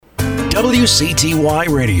WCTY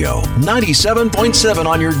Radio 97.7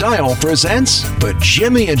 on your dial presents the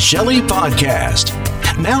Jimmy and Shelley Podcast.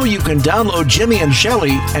 Now you can download Jimmy and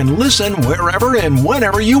Shelley and listen wherever and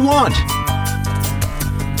whenever you want.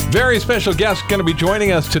 Very special guest going to be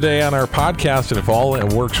joining us today on our podcast, and if all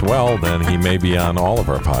works well, then he may be on all of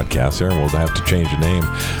our podcasts there, and we'll have to change the name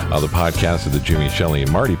of the podcast to the Jimmy, Shelley,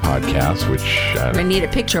 and Marty podcast, which... we need a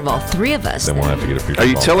picture of all three of us. Then we'll have to get a picture. Are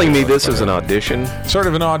you telling me this is an audition? Sort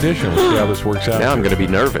of an audition. We'll see how this works out. Now I'm going to be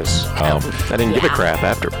nervous. I didn't give a crap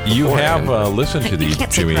after. You have listened to the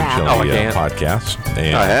Jimmy and Shelley podcast.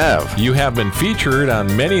 And I have. You have been featured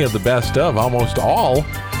on many of the best of, almost all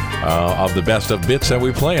of the best of bits that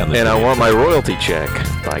we play on this. And I want my royalty check,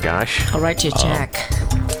 by gosh. I'll write you a check.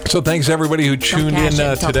 So thanks everybody who tuned in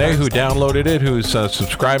today, who downloaded it, who's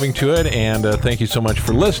subscribing to it, and thank you so much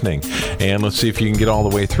for listening. And let's see if you can get all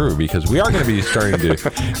the way through, because we are going to be starting to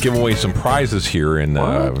give away some prizes here in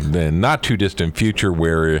the not too distant future,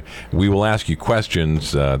 where we will ask you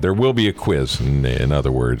questions. There will be a quiz. In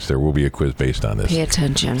other words, there will be a quiz based on this. Pay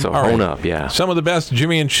attention. So own up, yeah. Some of the best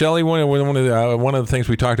Jimmy and Shelley. One of the things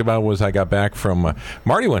we talked about was I got back from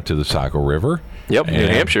Marty went to the Saco River. Yep, New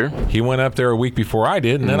Hampshire. He went up there a week before I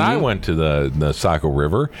did, and then I went to the Saco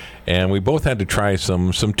River, and we both had to try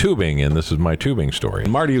some tubing, and this is my tubing story.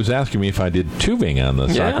 Marty was asking me if I did tubing on the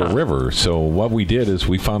Saco River, so what we did is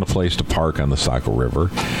we found a place to park on the Saco River,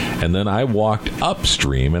 and then I walked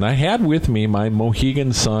upstream, and I had with me my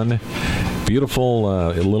Mohegan Sun beautiful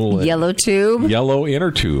little yellow tube, yellow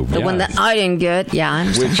inner tube, the one that I didn't get,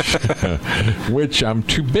 which I'm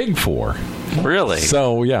too big for. Really?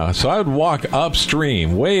 So I would walk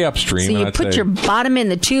upstream, way upstream. So you put your bottom in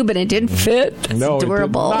the tube and it didn't fit? That's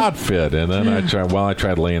adorable. It did not fit. And then I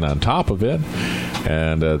tried laying on top of it,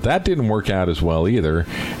 and that didn't work out as well either.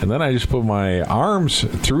 And then I just put my arms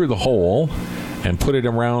through the hole and put it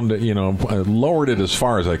around, lowered it as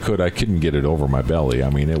far as I could. I couldn't get it over my belly. I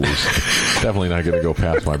mean, it was definitely not going to go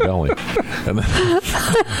past my belly. And then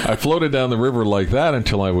I floated down the river like that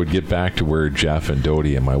until I would get back to where Jeff and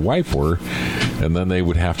Dodie and my wife were, and then they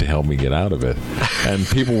would have to help me get out of it. And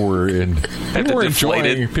people were enjoying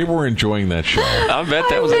that show. I bet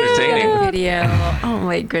that was entertaining. Video. Oh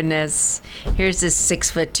my goodness! Here's this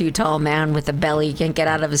 6'2" tall man with a belly can't get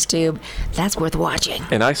out of his tube. That's worth watching.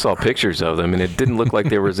 And I saw pictures of them, and it didn't look like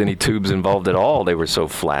there was any tubes involved at all. They were so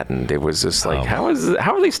flattened. It was just like, how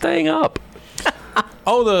are they staying up?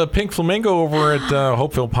 Oh, the pink flamingo over at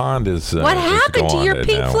Hopeville Pond is what happened to your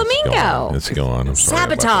pink flamingo? It's gone. I'm sorry.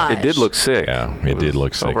 Sabotage. It did look sick. Yeah, it did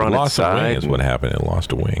look sick. It lost a wing is what happened. It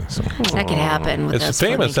lost a wing. So. That could happen with It's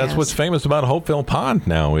famous. That's what's famous about Hopeville Pond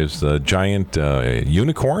now is the giant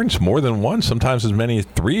unicorns. More than one. Sometimes as many as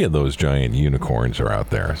 3 of those giant unicorns are out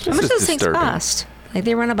there. How much do those things cost? Like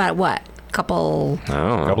they run about what? $200.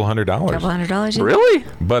 $200. Really?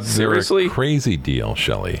 But seriously, they're a crazy deal,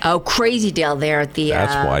 Shelley. Oh, crazy deal there at the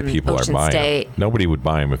That's why people Ocean are buying State. them. Nobody would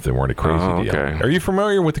buy them if they weren't a crazy deal. Are you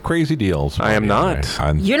familiar with the crazy deals? I am not.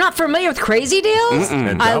 You're not familiar with crazy deals?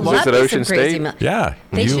 I love at Ocean State. Yeah.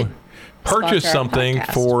 You purchase something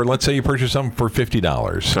for, let's say you purchase something for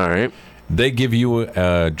 $50. All right. They give you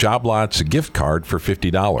a Job Lots gift card for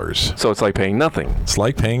 $50. So it's like paying nothing. It's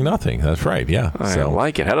like paying nothing. That's right, yeah. I don't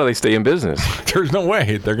like it. How do they stay in business? There's no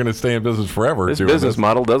way. They're going to stay in business forever. This business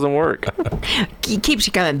model doesn't work. It keeps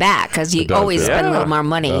you coming back because you always spend a little more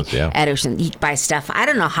money at Ocean. You buy stuff. I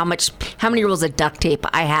don't know how many rolls of duct tape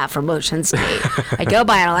I have from Ocean State. I go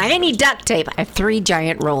by and I'm like, I need duct tape. I have 3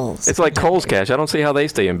 giant rolls. It's like Kohl's Cash. I don't see how they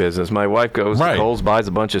stay in business. My wife goes to Kohl's, buys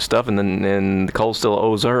a bunch of stuff, and then Kohl's still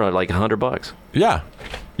owes her like $100. Yeah.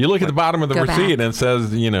 You look at the bottom of the receipt and it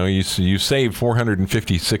says, you saved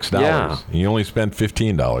 $456. Yeah. You only spent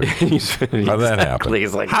 $15. How does that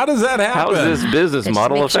happen? Like, how does that happen? How is this business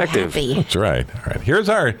model effective? That's right. All right. Here's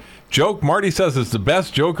our joke. Marty says it's the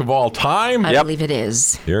best joke of all time. I believe it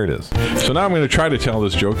is. Here it is. So now I'm going to try to tell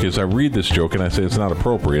this joke as I read this joke, and I say it's not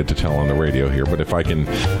appropriate to tell on the radio here, but if I can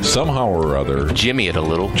somehow or other Jimmy it a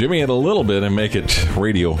little bit and make it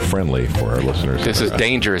radio friendly for our listeners. This is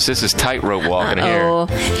dangerous. This is tightrope walking here.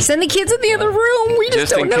 Send the kids in the other room. We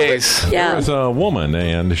just don't know. Case. Yeah. There's a woman,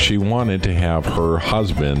 and she wanted to have her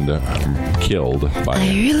husband killed by a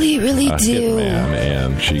hitman,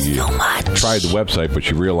 and she tried the website, but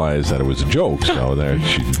she realized that it was a joke. So there,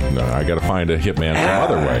 I got to find a hitman some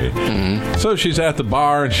other way. Mm-hmm. So she's at the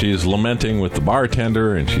bar and she's lamenting with the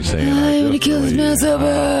bartender, and she's saying, "I want to kill this man so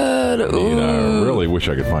bad. I really wish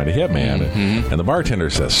I could find a hitman." Mm-hmm. And the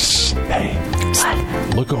bartender says, "Hey,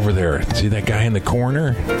 look over there. See that guy in the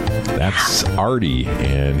corner? That's Artie,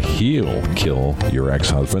 and he'll kill your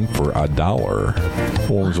ex-husband for $1.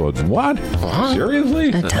 Holmes was, what?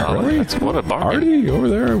 Seriously? Really? That's what a bargain. Artie over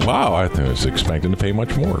there? Wow, I was expecting to pay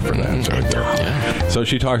much more for that. So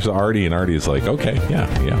she talks to Artie, and Artie's like, okay, yeah,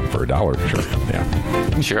 for $1, sure,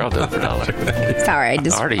 yeah. Sure, I'll do it for $1. Sorry,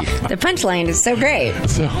 Artie. The punchline is so great.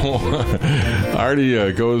 So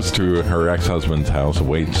Artie goes to her ex-husband's house,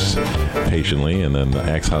 waits patiently, and then the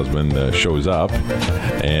ex-husband shows up,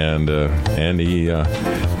 and he.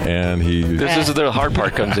 This is the hard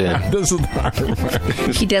part comes in. This is the hard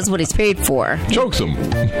part. He does what he's paid for. Chokes him.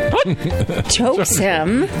 Chokes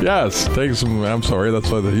him? Yes, takes him. I'm sorry, that's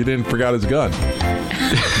why he didn't forgot his gun.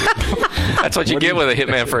 That's what you get with a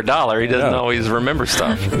hitman for $1. He doesn't always remember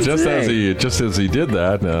stuff. Just as he did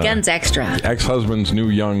that, gun's extra. Ex-husband's new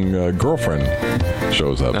young girlfriend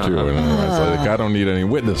shows up too, and it's like, I don't need any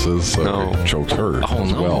witnesses, so he chokes her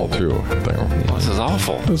as well too. This is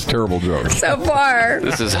awful. This is a terrible joke. So far,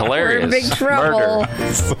 this is hilarious. We're in big trouble.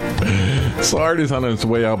 So Artie's on his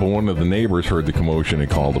way out, but one of the neighbors heard the commotion and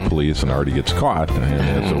called the police, and Artie gets caught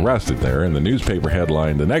and is arrested there. And the newspaper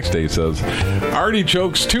headline the next day says, "Artie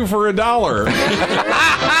chokes 2 for $1."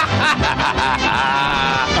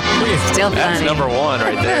 Still funny. That's number one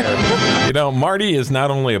right there. You know, Marty is not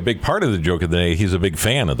only a big part of the joke of the day, he's a big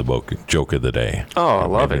fan of the joke of the day. Oh, I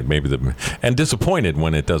love it. And disappointed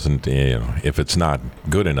when it doesn't, if it's not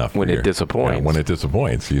good enough. When it disappoints. Yeah, when it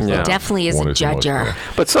disappoints. He definitely is a judger.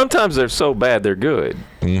 But sometimes they're so bad they're good.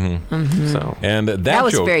 Mm-hmm. Mm-hmm. So, and that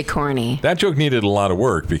was very corny. That joke needed a lot of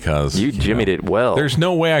work because you jimmied it well. There's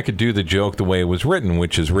no way I could do the joke the way it was written,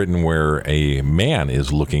 which is written where a man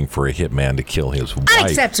is looking for a hitman to kill his wife.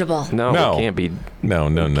 Unacceptable. No, it can't be. No.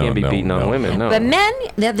 Can't be beating on women. No. But men,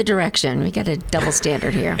 they have the direction. We got a double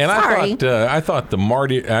standard here. And I thought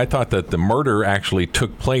that the murder actually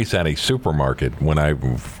took place at a supermarket when I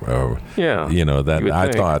thought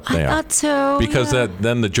so. Because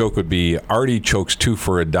then the joke would be Artie chokes 2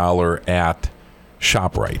 for $1 at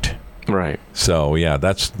ShopRite. Right. So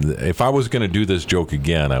that's if I was going to do this joke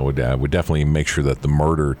again, I would definitely make sure that the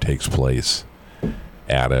murder takes place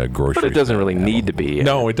at a grocery store. But it doesn't really need to be.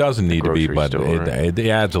 No, it doesn't need to be, but it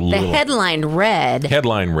adds a little. The headline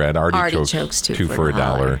read, Artie chokes 2 for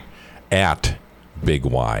 $1 at Big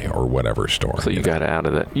Y or whatever store. So you got out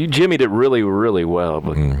of that. You jimmied it really, really well.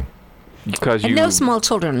 But because no small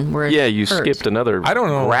children were you hurt. Skipped another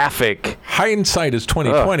graphic. Hindsight is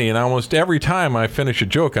 20/20, and almost every time I finish a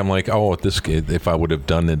joke, I'm like, oh, if I would have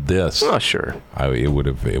done this. Oh, sure. It would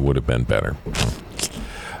have been better.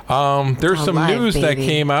 There's some news that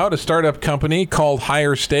came out. A startup company called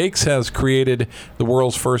Higher Steaks has created the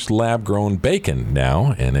world's first lab-grown bacon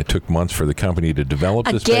now, and it took months for the company to develop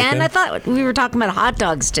this bacon. Again, I thought we were talking about hot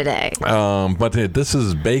dogs today. But this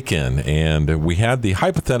is bacon, and we had the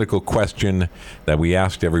hypothetical question that we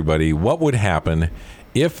asked everybody, what would happen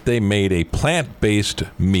if they made a plant-based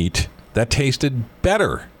meat that tasted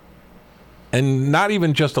better? And not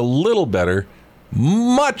even just a little better,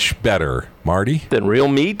 much better, Marty. Than real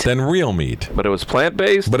meat? But it was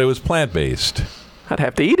plant-based? I'd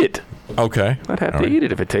have to eat it. Okay. I'd have to eat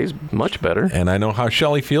it if it tastes much better. And I know how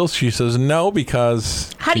Shelley feels. She says no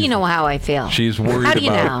because... How do you know how I feel? She's worried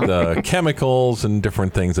about the chemicals and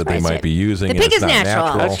different things that they might be using. The pig is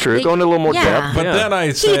natural. That's true. Go into a little more depth. But then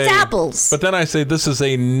I say... He eats apples. But then I say this is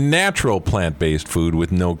a natural plant-based food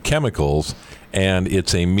with no chemicals, and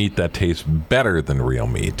it's a meat that tastes better than real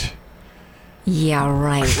meat. Yeah,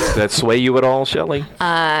 right. Does that sway you at all, Shelley?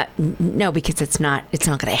 No, because it's not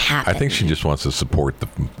going to happen. I think she just wants to support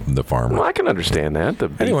the farmer. Well, I can understand that.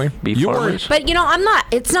 Beef farmers. But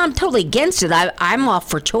I'm totally against it. I'm all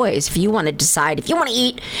for choice. If you want to decide, if you want to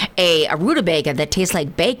eat a rutabaga that tastes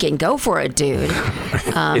like bacon, go for it, dude.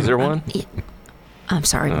 Is there one? I'm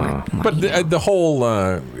sorry. But the whole,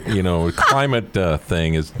 climate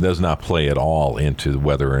thing does not play at all into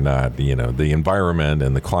whether or not, the environment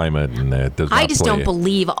and the climate. And I just don't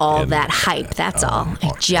believe all that hype. That's all.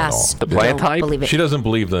 I just the plant hype? Believe it. She doesn't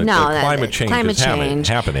believe the climate change is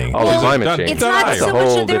happening. Oh, climate change. It's not so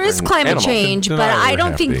much. There is climate change, but I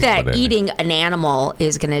don't think that eating an animal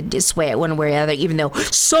is going to sway it one way or the other, even though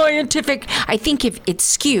scientific, I think if it's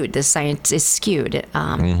skewed, the science is skewed.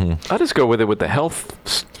 I'll just go with it with the health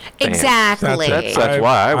stance. Exactly. That's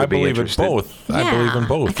why I would be interested. I believe in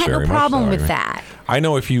both. I got no problem with that. I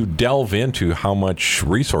know if you delve into how much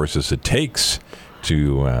resources it takes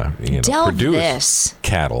to produce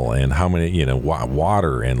cattle, and how many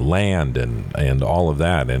water and land and all of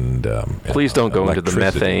that, and please don't go into the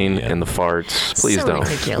methane and the farts. Please don't.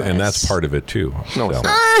 Ridiculous. And that's part of it too. No. So.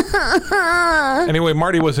 Anyway,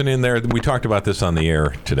 Marty wasn't in there. We talked about this on the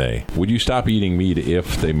air today. Would you stop eating meat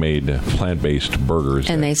if they made plant-based burgers?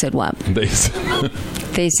 And they said what? They said,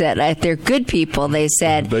 they said they're good people. They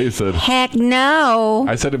said, heck no.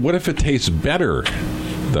 I said, what if it tastes better,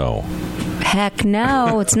 though? Heck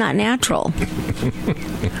no, it's not natural.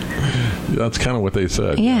 That's kind of what they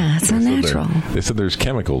said. Yeah, it's not natural. They said there's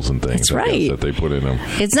chemicals and things That's right. that they put in them.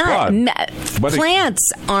 It's not. But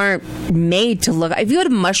plants aren't made to look. If you had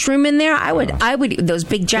a mushroom in there, I would those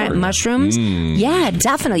big giant mushrooms. Yeah,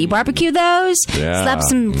 definitely. You barbecue those. Yeah. Slap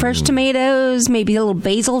some fresh tomatoes, maybe a little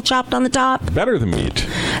basil chopped on the top. Better than meat.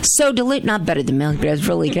 So not better than milk, but it's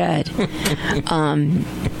really good.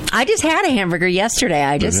 I just had a hamburger yesterday.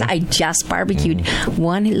 I just barbecued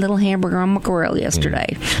one little hamburger on my grill yesterday.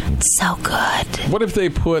 It's so good. What if they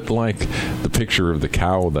put like the picture of the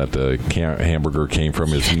cow that the hamburger came from,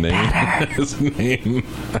 his name,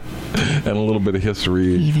 and a little bit of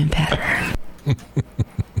history? Even better.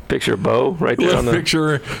 Picture of Bo right there on the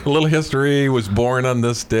picture. A little history. Was born on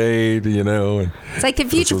this date. It's like the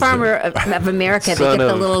future farmer of America. They get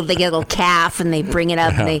a little calf and they bring it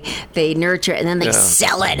up and they nurture it and then they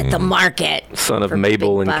sell it at the market. Son of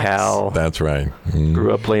Mabel and Cal. That's right.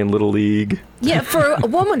 Grew up playing Little League. Yeah, for a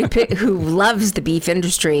woman who loves the beef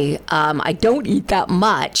industry, I don't eat that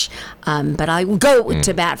much, but I go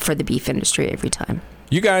to bat for the beef industry every time.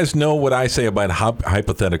 You guys know what I say about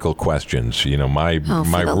hypothetical questions. My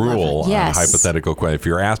rule on hypothetical questions. If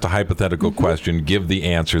you're asked a hypothetical question, give the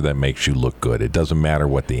answer that makes you look good. It doesn't matter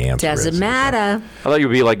what the answer is. Doesn't matter. I thought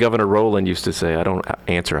you'd be like Governor Rowland used to say, I don't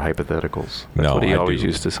answer hypotheticals. That's what he always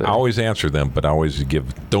used to say. I always answer them, but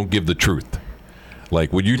don't give the truth.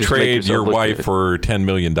 Like, would you trade your wife for $10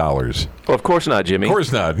 million? Well, of course not, Jimmy. Of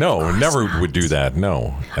course not. No, never would do that.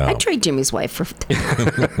 No. I'd trade Jimmy's wife for...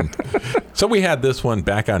 So we had this one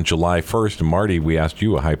back on July 1st. Marty, we asked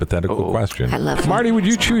you a hypothetical question. I love it. Marty, would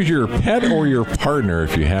you choose your pet or your partner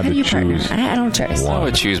if you had to choose? I don't choose. I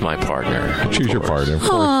would choose my partner. Choose your partner.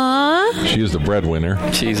 Aww. She is the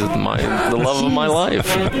breadwinner. She's the love of my life.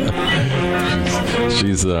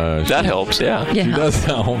 She's that helps, yeah. She does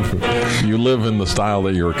help. You live in the style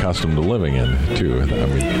that you're accustomed to living in, too.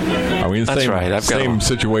 I mean, that's right. Same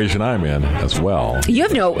situation I'm in as well. You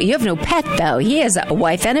have no pet though. He has a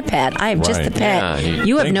wife and a pet. I have just a pet. Yeah,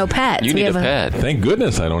 you have no pets. You need a pet. Thank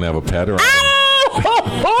goodness I don't have a pet, or I'd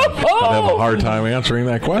have a hard time answering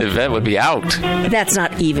that question. Yvette would be out. That's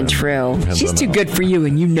not even true. She's too good for you,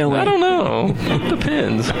 and you know it. I don't know.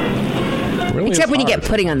 Depends. Really, except when you get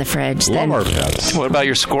pudding on the fridge. Love our pets. What about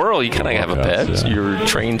your squirrel? You kind of have a pet. Yeah. Your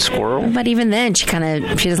trained squirrel. But even then, she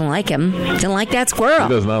doesn't like him. Doesn't like that squirrel.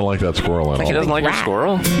 She does not like that squirrel at all. She doesn't like her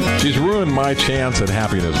squirrel? She's ruined my chance at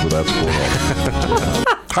happiness with that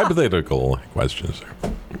squirrel. Hypothetical questions.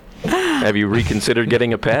 Have you reconsidered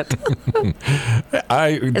getting a pet?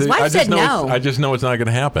 His wife said no. I just know it's not going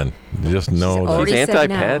to happen. Just know she's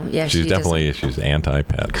anti-pet. No. Yeah, she's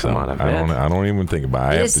anti-pet. Come on, I don't even think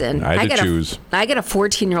about it. Listen, I have to choose. I got a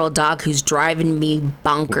 14-year-old dog who's driving me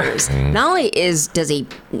bonkers. Not only does he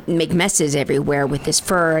make messes everywhere with his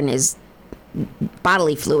fur and his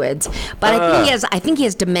bodily fluids, but I think he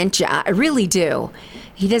has dementia. I really do.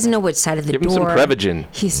 He doesn't know which side of the door. Give him some Prevagen.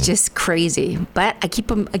 He's just crazy. But I give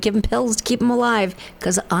him pills to keep him alive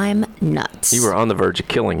because I'm nuts. You were on the verge of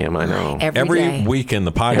killing him, I know. Every week in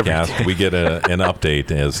the podcast, we get an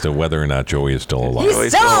update as to whether or not Joey is still alive. He's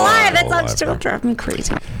still alive. That's still driving me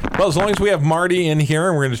crazy. Well, as long as we have Marty in here,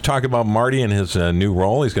 and we're going to talk about Marty and his new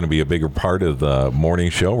role. He's going to be a bigger part of the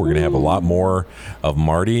morning show. We're going to have a lot more of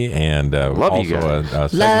Marty, and also a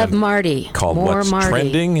Love Marty called more What's Marty.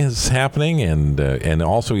 Trending is happening, and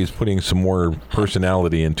also he's putting some more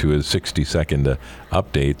personality into his 60-second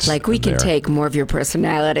updates. Like we can take more of your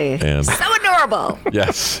personality. And so adorable.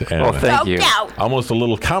 Yes. And thank you. Almost a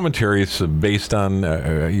little commentaries based on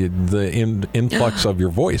the influx of your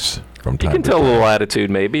voice. From time you can to tell time. a little attitude,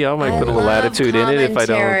 maybe. I might put a little attitude in it if I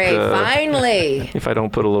don't. Finally. If I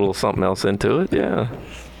don't put a little something else into it, yeah.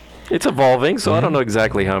 It's evolving, so I don't know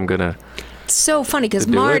exactly how I'm gonna. So funny because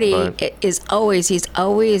Marty he's always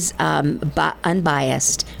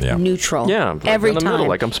unbiased, neutral. Yeah, like every in the time. middle,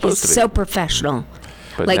 like I'm supposed to be. So professional.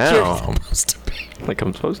 But like now, you're supposed to be. Like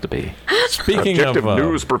I'm supposed to be. Speaking Objective of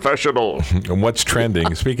news professional. What's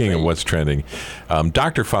trending? Speaking of what's trending,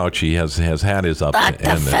 Dr. Fauci has had his up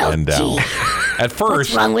and down. At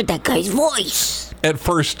first, what's wrong with that guy's voice? at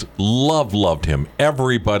first loved him.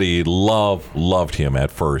 Everybody loved him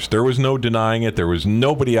at first. There was no denying it. There was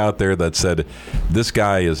nobody out there that said, this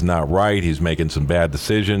guy is not right. He's making some bad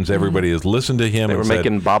decisions. Everybody has listened to him. They were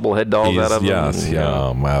making bobblehead dolls out of him. Yes,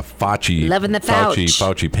 Fauci. Loving the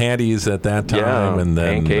Fauci panties at that time. And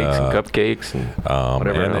then pancakes and cupcakes and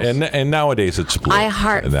whatever else. And nowadays it's split. I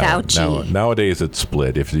heart Fauci. Nowadays it's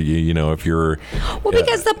split. If if you're... Well,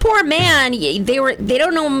 because the poor man,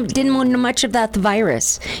 didn't know much about the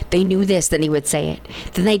virus. They knew this, then he would say it.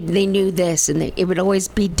 Then they knew this, and it would always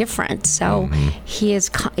be different. So he's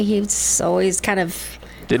always kind of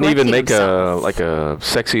didn't even make a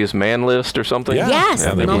sexiest man list or something. Yeah. Yes,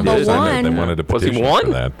 number one. They wanted to petition for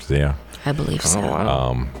that. Yeah, I believe so. Oh,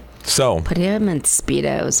 wow. So put him in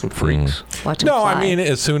Speedos. Some freaks. Watch him fly. I mean,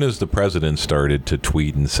 as soon as the president started to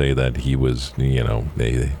tweet and say that he was, making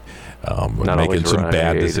some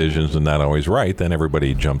bad decisions and not always right, then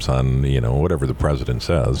everybody jumps on, whatever the president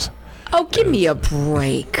says. Oh, give me a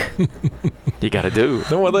break. You got to do.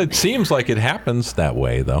 No, well, it seems like it happens that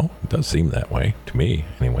way, though. It does seem that way to me,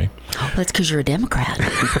 anyway. Oh, that's because you're a Democrat.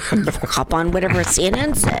 You hop on whatever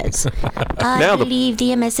CNN says. I believe the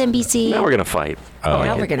MSNBC. Now we're going to fight.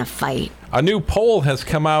 Now we're going to fight. A new poll has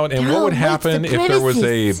come out, and what would happen if there was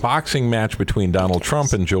a boxing match between Donald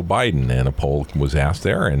Trump and Joe Biden? And a poll was asked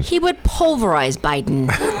there, and he would pulverize Biden.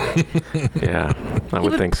 Yeah, I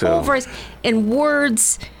would think so. Pulverize in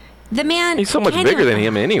words. The man. He's so much bigger than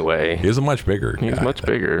him anyway. He is a much bigger guy. He's much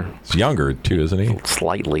bigger. He's younger, too, isn't he?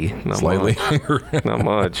 Slightly. Slightly younger. Not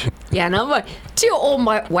much. Yeah, not much. Two old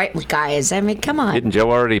white guys. I mean, come on. Didn't Joe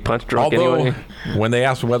already punch drunk anyway? When they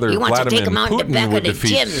asked whether Vladimir Putin would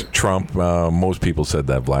defeat Trump, most people said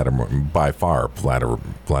that Vladimir Putin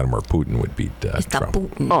would beat Trump.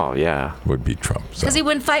 Oh, yeah. Would beat Trump. Because he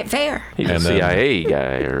wouldn't fight fair. He's a CIA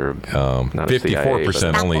guy. Or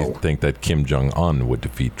 54% only think that Kim Jong-un would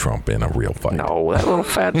defeat Trump in a real fight. No, that little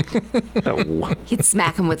fat... No. He'd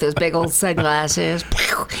smack him with those big old sunglasses.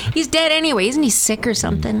 He's dead anyway. Isn't he sick or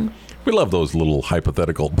something? We love those little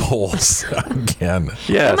hypothetical polls again.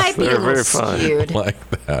 Yes, they're very fun. Skewed. Like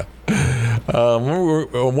that.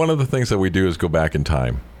 One of the things that we do is go back in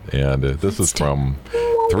time. And this is from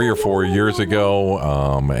 3 or 4 years ago.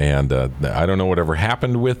 And I don't know whatever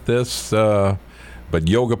happened with this, but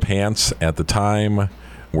yoga pants at the time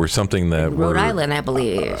were something that Rhode Island, I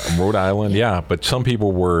believe. Rhode Island, yeah. But some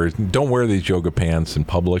people don't wear these yoga pants in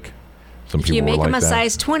public. Some if you make them a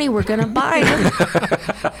size 20, we're going to buy them.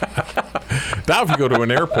 Now, if you go to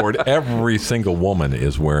an airport, every single woman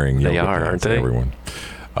is wearing yoga pants. Aren't they? Everyone.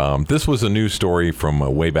 This was a news story from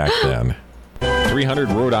way back then.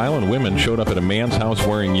 300 Rhode Island women showed up at a man's house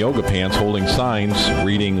wearing yoga pants, holding signs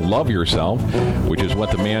reading "Love Yourself," which is what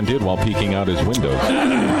the man did while peeking out his windows.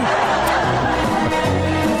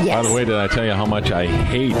 Yes. By the way, did I tell you how much I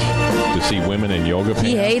hate to see women in yoga pants?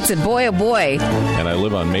 He hates it, boy, oh boy. And I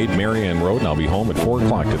live on Maid Marian Road, and I'll be home at 4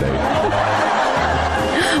 o'clock today.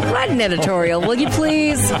 Write an editorial, will you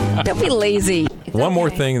please? Don't be lazy. One more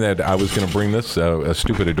thing that I was going to bring this, a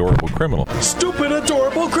stupid, adorable criminal. Stupid,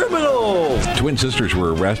 adorable criminal! Twin sisters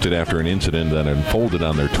were arrested after an incident that unfolded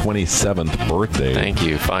on their 27th birthday. Thank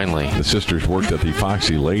you, finally. The sisters worked at the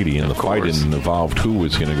Foxy Lady, and the fight involved who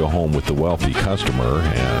was going to go home with the wealthy customer.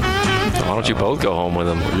 And why don't you both go home with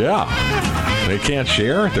them? Yeah. They can't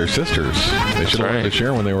share. They're sisters. They should have learned to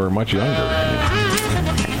share when they were much younger.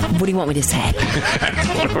 What do you want me to say?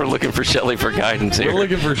 We're looking for Shelley for guidance here. We're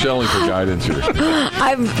looking for Shelley for guidance here.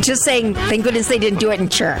 I'm just saying, thank goodness they didn't do it in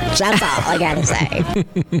church. That's all I got to say.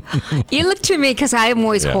 You look to me because I am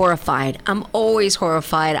always horrified. I'm always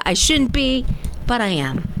horrified. I shouldn't be, but I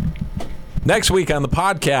am. Next week on the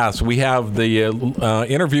podcast, we have the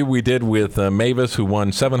interview we did with Mavis, who won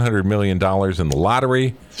 $700 million in the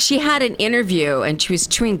lottery. She had an interview, and she was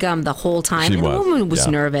chewing gum the whole time. The woman was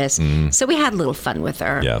nervous, so we had a little fun with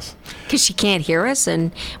her. Yes. Because she can't hear us,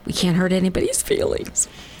 and we can't hurt anybody's feelings.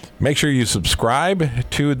 Make sure you subscribe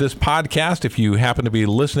to this podcast if you happen to be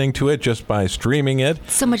listening to it just by streaming it.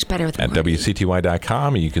 So much better with at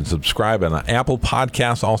WCTY.com. You can subscribe on Apple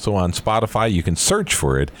Podcasts, also on Spotify. You can search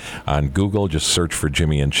for it on Google. Just search for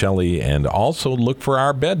Jimmy and Shelley, and also look for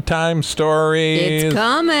our bedtime stories. It's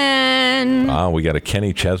coming. We got a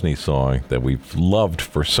Kenny Chesney song that we've loved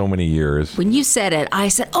for so many years. When you said it, I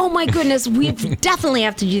said, oh my goodness, we definitely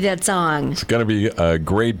have to do that song. It's going to be a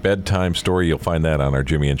great bedtime story. You'll find that on our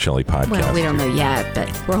Jimmy and Shelley podcast. Well, we don't know yet, but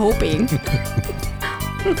we're hoping.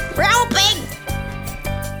 We're hoping.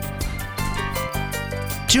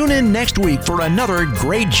 Tune in next week for another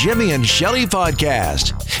great Jimmy and Shelley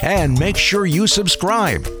podcast. And make sure you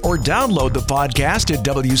subscribe or download the podcast at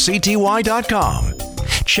WCTY.com.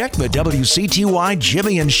 check the WCTY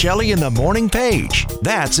Jimmy and Shelley in the Morning page.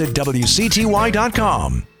 That's at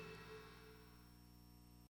WCTY.com.